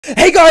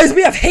Hey guys,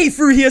 we have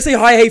HateFoo here. Say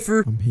hi,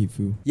 HateFoo. I'm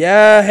HateFoo.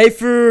 Yeah,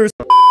 HateFoo.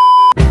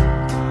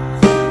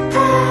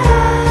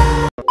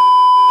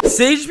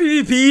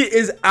 Sagepvp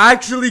is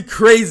actually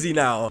crazy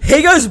now.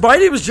 Hey guys, my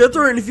name is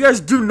Jethro, and if you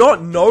guys do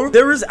not know,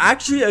 there is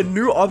actually a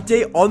new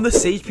update on the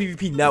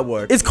Sagepvp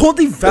network. It's called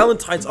the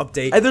Valentine's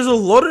update, and there's a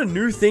lot of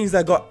new things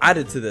that got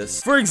added to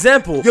this. For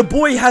example, your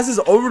boy has his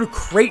own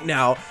crate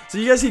now, so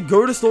you guys can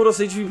go to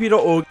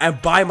store.sagepvp.org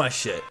and buy my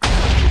shit.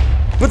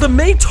 But the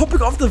main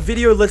topic of the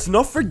video, let's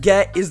not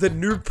forget, is the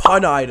new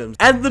partner items.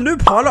 And the new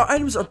partner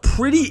items are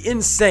pretty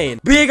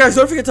insane. But yeah, guys,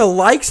 don't forget to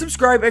like,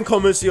 subscribe, and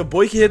comment so your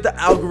boy can hit the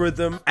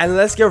algorithm. And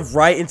let's get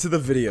right into the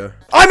video.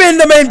 I'm in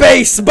the main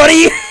base,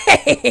 buddy!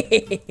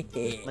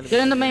 Get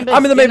in the main base.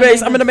 I'm in the main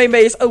base. I'm in the main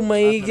base. Oh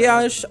my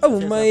gosh.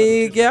 Oh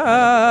my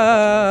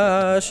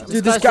gosh.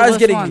 Dude, this guy's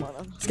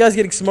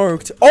getting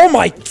smoked. Oh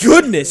my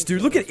goodness,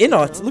 dude. Look at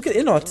Inot. Look at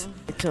Inot.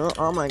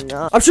 Oh my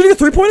god. I'm shooting a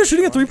three-pointer.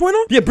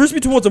 Yeah, boost me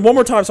towards him one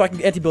more time so I can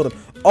anti-build him.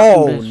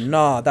 Oh,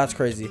 nah, that's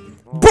crazy.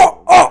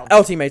 Bro, oh,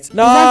 L teammates.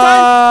 Nice.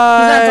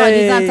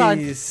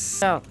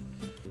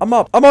 I'm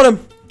up. I'm on him.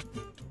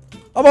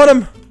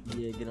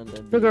 Yeah, get on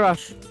that. Sugar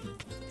rush.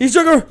 He's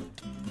sugar.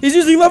 He's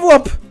using level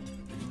up.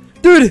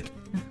 Dude,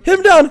 hit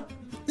him down.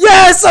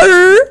 Yes,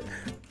 sir.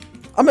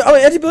 I'm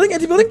anti-building.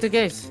 The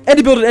case.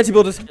 Anti-build it.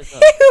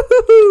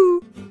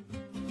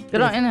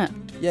 Get on in it.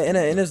 Yeah, in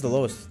it is the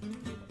lowest.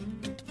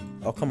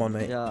 Oh, come on,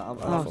 mate. Yeah, I'm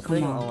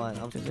come on. online.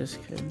 I'm This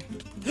kid.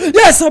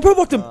 Yes, I pro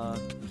blocked him.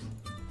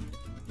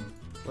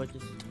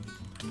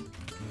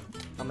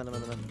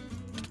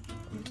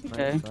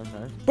 Okay.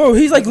 Bro,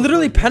 he's like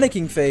literally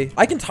panicking, Faye.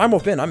 I can time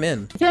warp in. I'm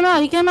in. He came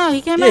out.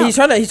 Yeah, he's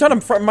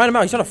trying to mine him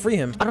out. He's trying to free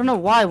him. I don't know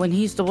why when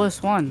he's the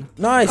worst one.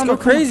 Nice. Go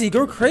crazy.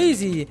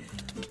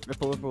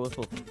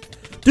 Ripple.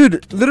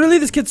 Dude, literally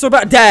this kid's so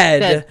bad.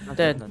 Dead.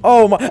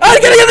 Oh my. Ah,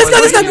 get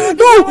this guy.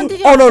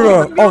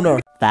 No. Oh no.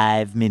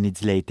 5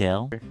 minutes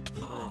later.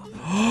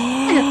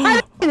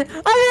 I'm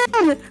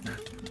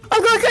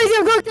going crazy.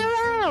 I'm going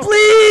down.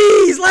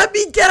 Please let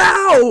me get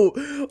out.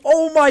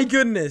 Oh my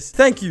goodness.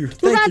 Thank you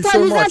so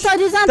much.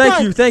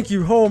 Thank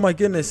you. Oh my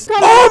goodness.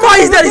 Oh my,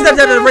 he's dead.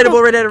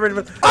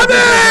 Raidable. I'm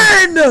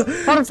in.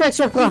 Hold him fix,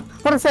 Jethro.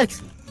 Hold him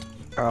fix.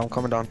 I'm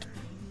coming down.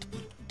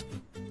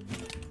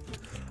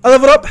 I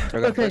leveled up.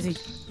 Go crazy.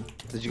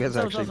 Did you guys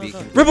actually beat?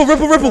 Ripple.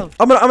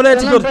 I'm gonna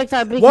anti-build.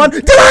 One.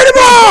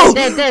 Raidable.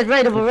 Dead.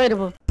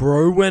 Raidable.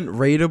 Bro went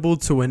raidable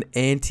to an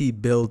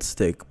anti-build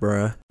stick,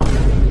 bruh.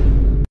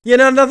 Yeah,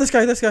 no, this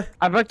guy.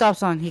 I broke the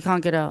ops on. He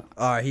can't get out.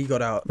 Alright, he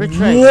got out. What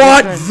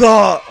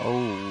the?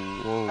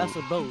 Oh, whoa. That's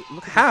a boat.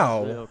 Look at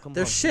How? this.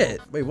 They're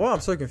shit. Wait, what?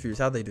 I'm so confused.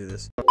 How'd they do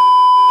this?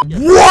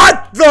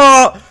 What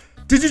the?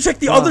 Did you check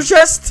the other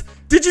chest?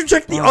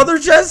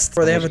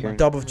 Bro, they have a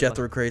dub of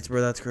Jethro crates,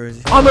 bro. That's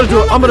crazy. I'm gonna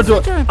do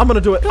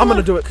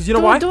it. Cause you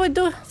know why? Do it.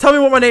 Tell me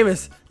what my name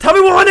is.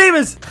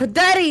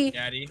 Daddy.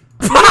 Yeah!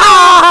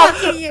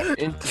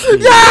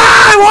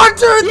 1,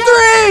 2,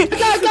 3!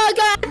 Go.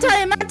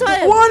 I'm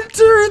tired. 1,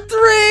 2,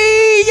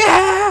 3!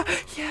 Yeah!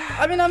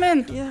 I'm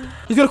in. Yeah.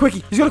 He's got a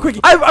quickie.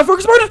 I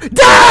focus mode.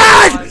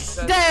 Dead!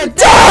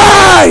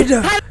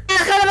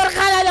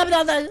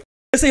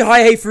 Say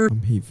hi, HateFoo. I'm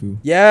HateFoo.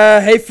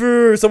 Yeah,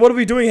 HateFoo. So what are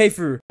we doing,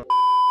 HateFoo?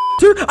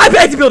 Dude, I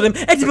anti-build him.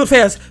 Anti-build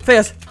fast.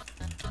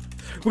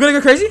 We're gonna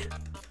go crazy?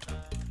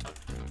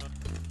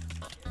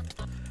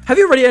 Have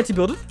you already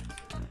anti-builded?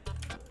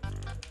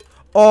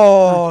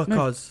 Oh,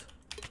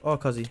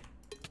 cuzzy.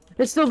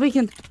 It's still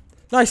weakened.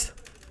 Nice.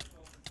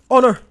 Oh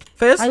no.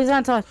 Fairs? He's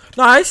anti.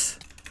 Nice.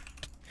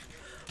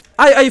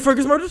 Are you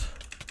focus moded?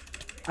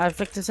 I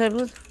fixed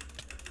disabled.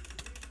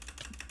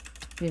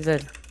 He's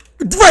dead.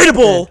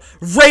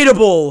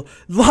 Raidable.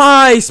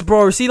 Nice,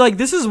 bro. See, like,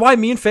 this is why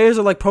me and Fairs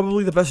are, like,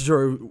 probably the best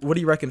duo. What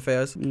do you reckon,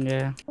 Fairs?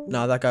 Yeah.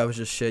 Nah, that guy was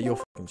just shit. You're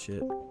fucking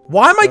shit.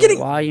 Why am I getting...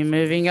 Why are you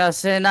moving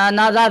us in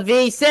another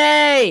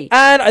VC?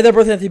 And they're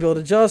both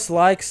anti-builded, just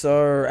like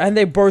so. And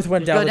they both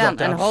went down. Go down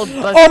and hold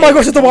both. Oh my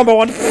gosh, it's a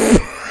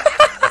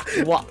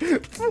 1-by-1. What?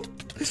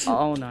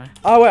 Oh no.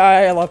 Oh, wait,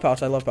 I love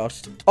pouch.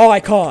 Oh,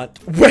 I can't.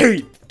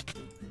 Wait,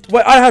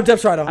 I have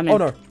depth right now. Oh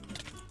no.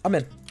 I'm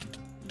in.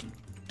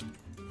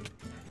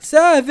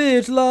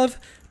 Savage love.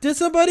 Did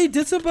somebody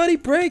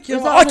break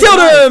your... I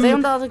killed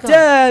him!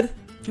 Dead.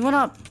 He went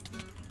up.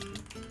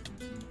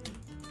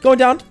 Going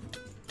down.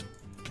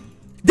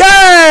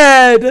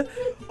 Dead!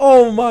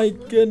 Oh my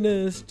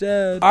goodness,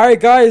 dead. Alright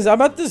guys,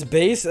 I'm at this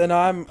base and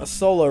I'm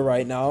solo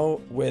right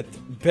now with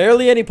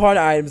barely any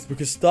partner items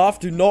because staff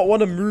do not want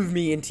to move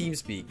me in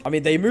TeamSpeak. I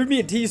mean, they moved me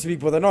in TeamSpeak,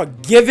 but they're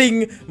not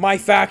giving my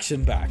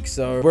faction back.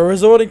 So we're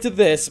resorting to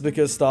this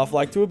because staff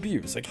like to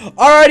abuse. Like,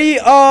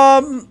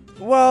 alrighty,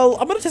 well,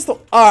 I'm gonna test the...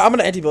 Alright, I'm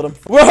gonna anti-build him.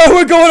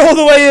 We're going all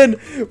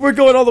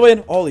the way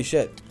in. Holy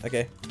shit.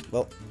 Okay,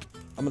 well,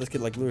 I'm gonna just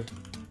get like blue.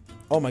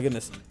 Oh my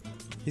goodness.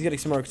 He's getting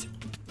smoked.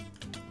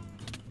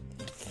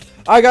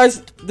 Alright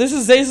guys, this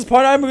is Zace's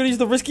part time. We're gonna use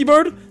the risky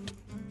mode.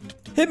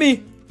 Hit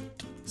me.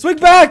 Swing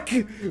back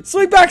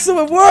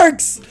so it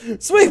works.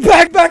 Swing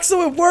back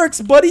so it works,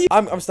 buddy.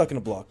 I'm stuck in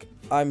a block.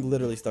 I'm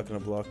literally stuck in a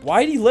block.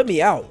 Why did he let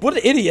me out? What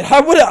an idiot.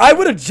 I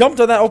would have jumped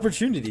on that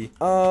opportunity.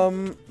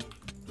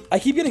 I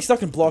keep getting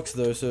stuck in blocks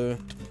though, so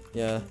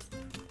yeah.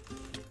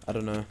 I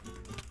don't know.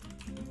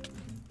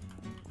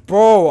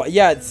 Bro,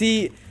 yeah,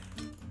 see.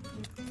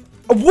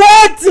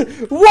 What?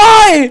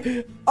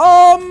 Why?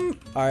 Alright,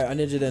 I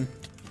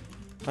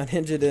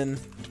ninja'd in.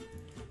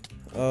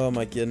 Oh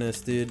my goodness,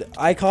 dude.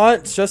 I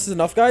can't stress this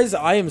enough, guys.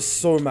 I am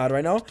so mad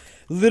right now.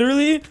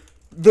 Literally,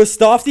 the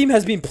staff team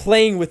has been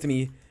playing with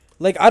me.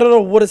 Like, I don't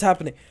know what is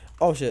happening.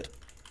 Oh, shit.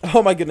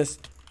 Oh my goodness.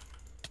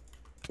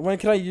 When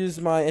can I use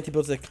my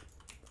anti-build stick?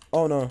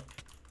 Oh, no.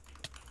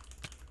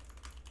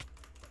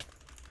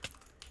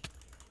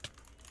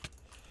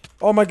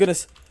 Oh my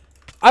goodness.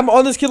 I'm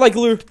on this kid like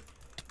glue.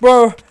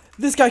 Bro,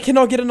 this guy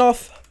cannot get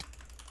enough.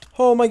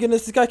 Oh my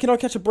goodness, this guy cannot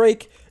catch a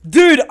break.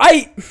 Dude,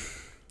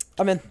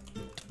 I'm in.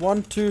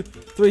 1, 2,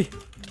 3.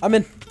 I'm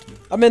in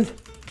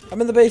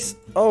the base.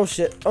 Oh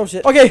shit.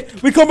 Okay,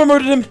 we combo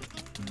murdered him.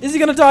 Is he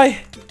gonna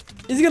die?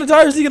 Is he gonna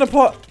die or is he gonna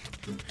pot?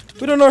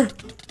 We don't know.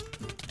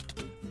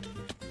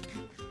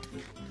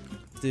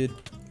 Dude.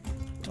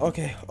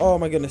 Okay. Oh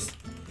my goodness.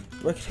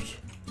 Where can I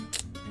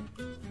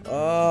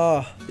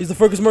get... He's the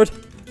focus mode.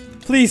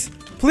 Please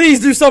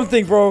do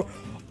something, bro.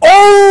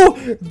 Oh,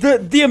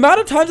 the amount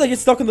of times I get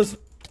stuck in this.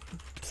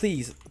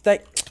 Please,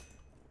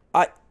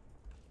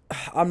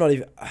 I'm not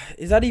even.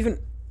 Is that even?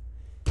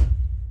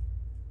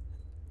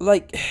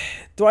 Like,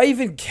 do I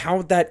even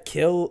count that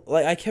kill?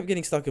 Like, I kept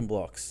getting stuck in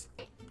blocks.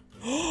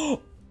 Oh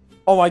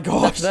my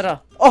gosh. That's better.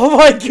 Oh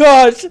my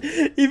gosh.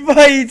 He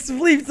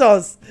spleefed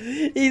us.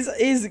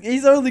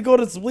 He's only got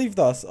to spleefed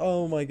us.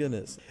 Oh my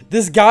goodness.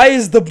 This guy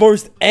is the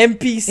most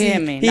NPC. He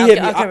hit me. He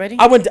hit me. Okay, ready?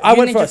 I went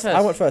first.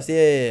 I went first.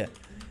 Yeah.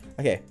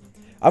 Okay.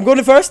 I'm going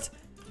in first.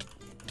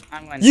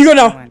 I'm going. You go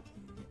now.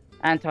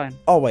 Anton.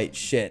 Oh wait,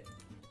 shit.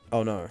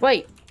 Oh no.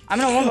 Wait, I'm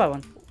in a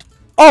 1v1.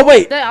 Oh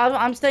wait.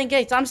 I'm staying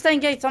gates.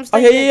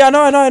 Okay, yeah, I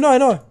know.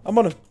 I'm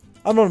on him.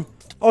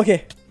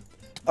 Okay.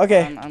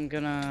 I'm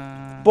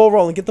gonna... Ball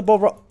rolling. Get the ball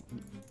roll.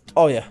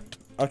 Oh yeah.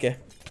 Okay.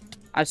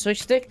 I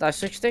switch sticked. Nice.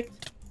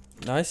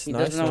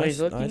 Doesn't know where he's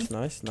looking.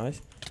 Nice.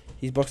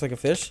 He's boxed like a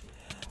fish.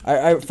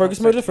 I focus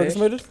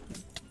moded.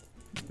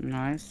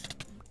 Nice.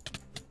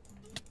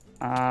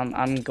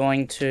 I'm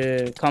going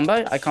to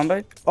combo. I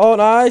comboed. Oh,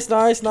 nice.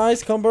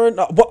 Combo.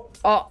 No, what?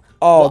 Oh,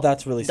 what?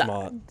 that's really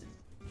smart.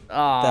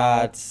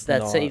 That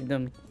not... saved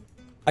them.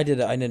 I did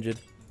it. I ninja'd.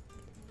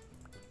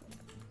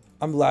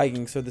 I'm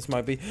lagging, so this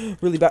might be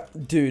really bad.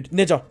 Dude,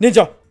 ninja.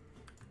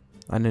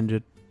 I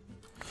ninja'd.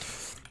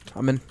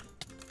 I'm in.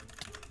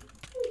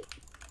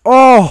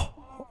 Oh,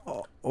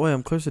 wait,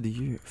 I'm closer to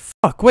you.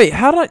 Fuck, wait,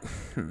 how did I...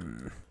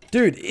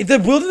 Dude, the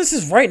wilderness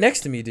is right next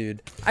to me,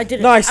 dude. I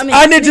did it. Nice.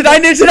 I ninja'd.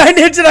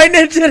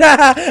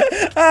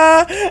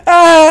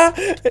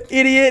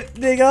 Idiot,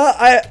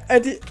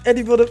 nigga.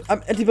 Anti-builded.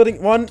 I'm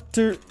anti-building. 1,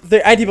 2,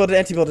 3.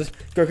 Anti-builded.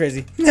 Go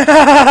crazy.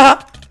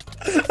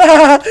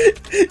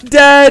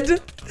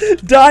 Dead.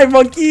 Die,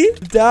 monkey.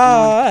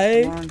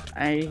 Die. Come on.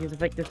 I use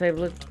effect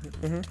disable it.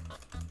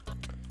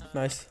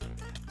 Nice.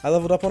 I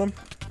leveled up on him.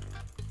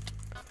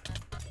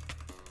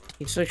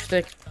 He switched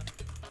stick.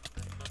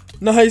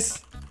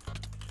 Nice.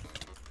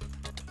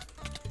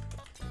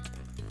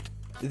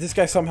 If this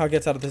guy somehow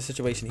gets out of this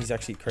situation, he's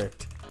actually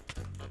correct.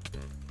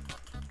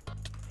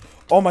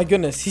 Oh my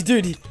goodness,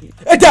 Dead!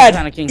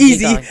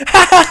 Easy!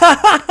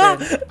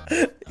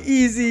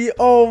 Easy,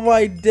 oh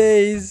my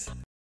days.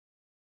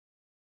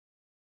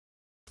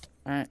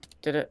 Alright,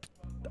 did it.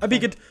 I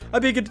beacon.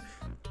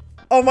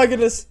 Oh my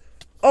goodness.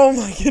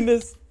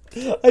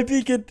 I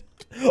beacon.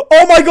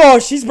 Oh my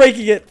gosh, he's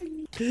breaking it.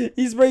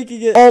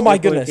 Oh my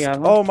goodness.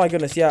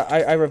 Yeah,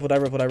 I rippled. You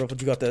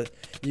got that.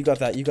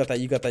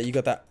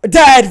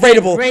 Dad,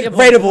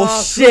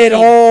 raidable. Shit,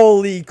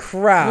 holy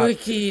crap.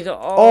 Wicked.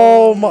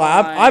 Oh my.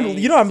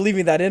 I'm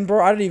leaving that in,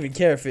 bro. I don't even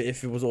care if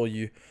it was all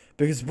you.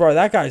 Because, bro,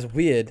 that guy's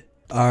weird.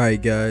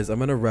 Alright guys, I'm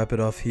gonna wrap it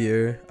off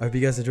here. I hope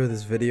you guys enjoyed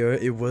this video.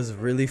 It was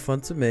really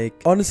fun to make.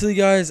 Honestly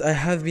guys, I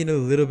have been a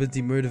little bit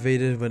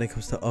demotivated when it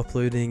comes to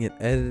uploading and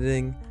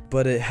editing,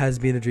 but it has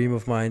been a dream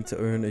of mine to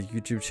earn a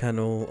YouTube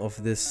channel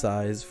of this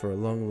size for a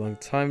long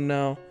time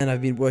now, and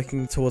I've been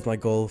working towards my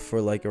goal for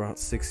like around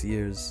 6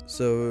 years,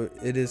 so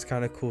it is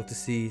kind of cool to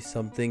see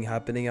something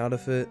happening out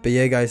of it. But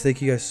yeah guys,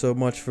 thank you guys so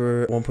much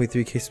for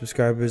 1.3k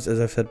subscribers. As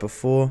I've said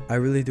before, I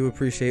really do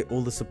appreciate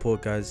all the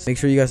support guys. Make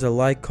sure you guys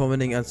are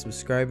commenting and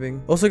subscribing.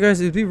 Also guys,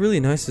 it'd be really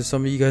nice if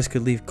some of you guys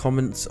could leave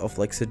comments of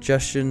like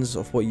suggestions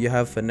of what you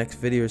have for next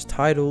video's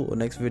title or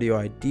next video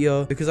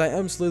idea, because I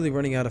am slowly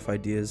running out of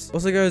ideas.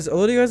 Also guys, a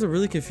lot of you guys are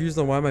really confused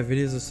on why my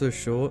videos are so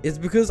short. It's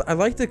because I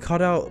like to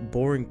cut out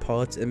boring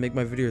parts and make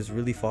my videos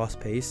really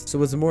fast paced,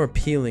 so it's more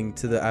appealing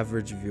to the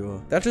average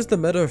viewer. That's just the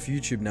meta of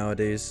YouTube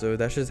nowadays, so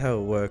that's just how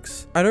it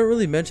works. I don't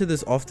really mention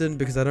this often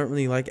because I don't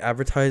really like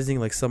advertising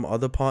like some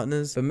other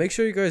partners, but make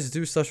sure you guys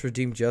do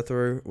 /redeem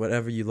Jethro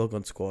whenever you log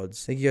on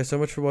squads. Thank you guys so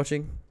much for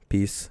watching.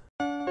 Peace.